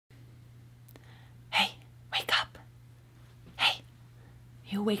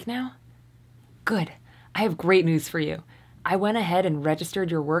You awake now? Good. I have great news for you. I went ahead and registered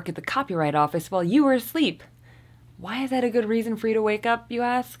your work at the Copyright Office while you were asleep. Why is that a good reason for you to wake up, you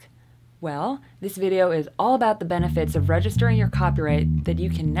ask? Well, this video is all about the benefits of registering your copyright that you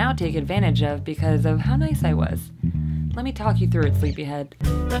can now take advantage of because of how nice I was. Let me talk you through it, sleepyhead.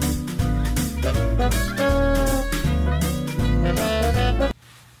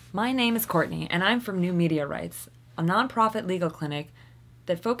 My name is Courtney, and I'm from New Media Rights, a nonprofit legal clinic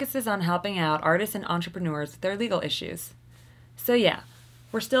that focuses on helping out artists and entrepreneurs with their legal issues. So yeah,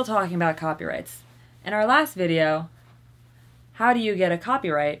 we're still talking about copyrights. In our last video, How Do You Get a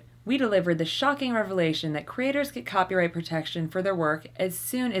Copyright?, we delivered the shocking revelation that creators get copyright protection for their work as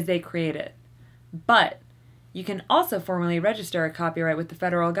soon as they create it. But you can also formally register a copyright with the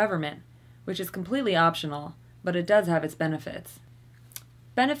federal government, which is completely optional, but it does have its benefits.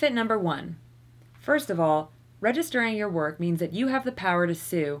 Benefit number 1. First of all, registering your work means that you have the power to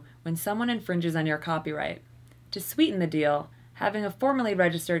sue when someone infringes on your copyright. To sweeten the deal, having a formally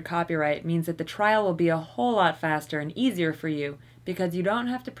registered copyright means that the trial will be a whole lot faster and easier for you because you don't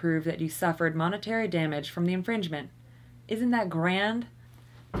have to prove that you suffered monetary damage from the infringement. Isn't that grand?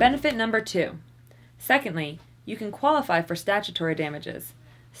 Benefit number 2. Secondly, you can qualify for statutory damages.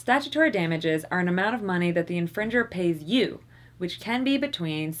 Statutory damages are an amount of money that the infringer pays you, which can be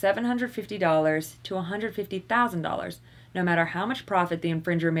between $750 to $150,000, no matter how much profit the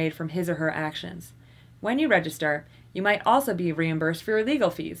infringer made from his or her actions. When you register, you might also be reimbursed for your legal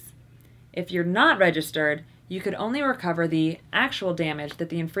fees. If you're not registered, you could only recover the actual damage that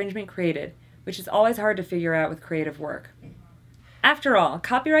the infringement created, which is always hard to figure out with creative work. After all,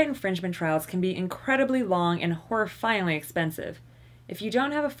 copyright infringement trials can be incredibly long and horrifyingly expensive. If you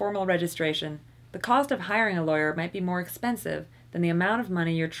don't have a formal registration, the cost of hiring a lawyer might be more expensive than the amount of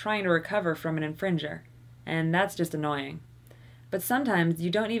money you're trying to recover from an infringer, and that's just annoying. But sometimes you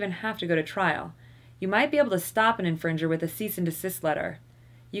don't even have to go to trial. You might be able to stop an infringer with a cease and desist letter.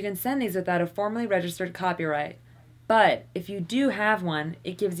 You can send these without a formally registered copyright, but if you do have one,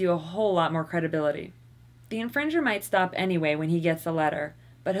 it gives you a whole lot more credibility. The infringer might stop anyway when he gets a letter,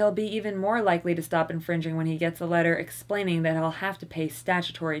 but he'll be even more likely to stop infringing when he gets a letter explaining that he'll have to pay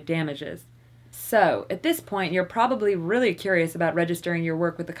statutory damages. So, at this point, you're probably really curious about registering your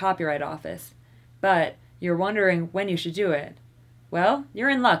work with the Copyright Office, but you're wondering when you should do it. Well, you're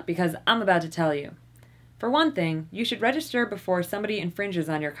in luck because I'm about to tell you. For one thing, you should register before somebody infringes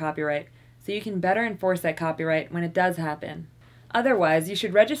on your copyright so you can better enforce that copyright when it does happen. Otherwise, you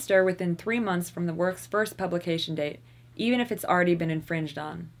should register within 3 months from the work's first publication date, even if it's already been infringed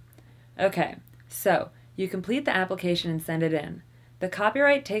on. Okay, so you complete the application and send it in. The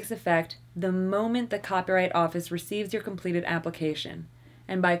copyright takes effect the moment the Copyright Office receives your completed application.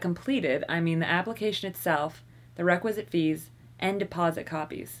 And by completed, I mean the application itself, the requisite fees, and deposit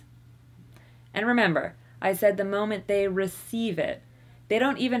copies. And remember, I said the moment they receive it. They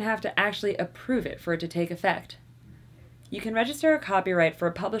don't even have to actually approve it for it to take effect. You can register a copyright for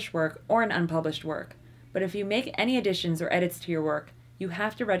a published work or an unpublished work, but if you make any additions or edits to your work, you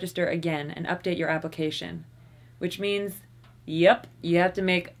have to register again and update your application, which means, yep, you have to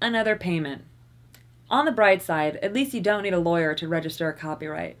make another payment. On the bright side, at least you don't need a lawyer to register a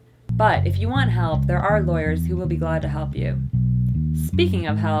copyright. But if you want help, there are lawyers who will be glad to help you. Speaking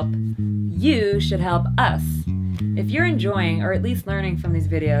of help, you should help us. If you're enjoying or at least learning from these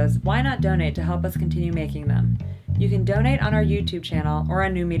videos, why not donate to help us continue making them? You can donate on our YouTube channel or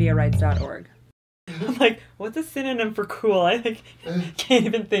on newmediarights.org. I'm like, what's a synonym for cool? I can't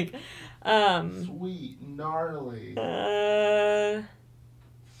even think. Sweet, gnarly.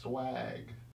 Swag.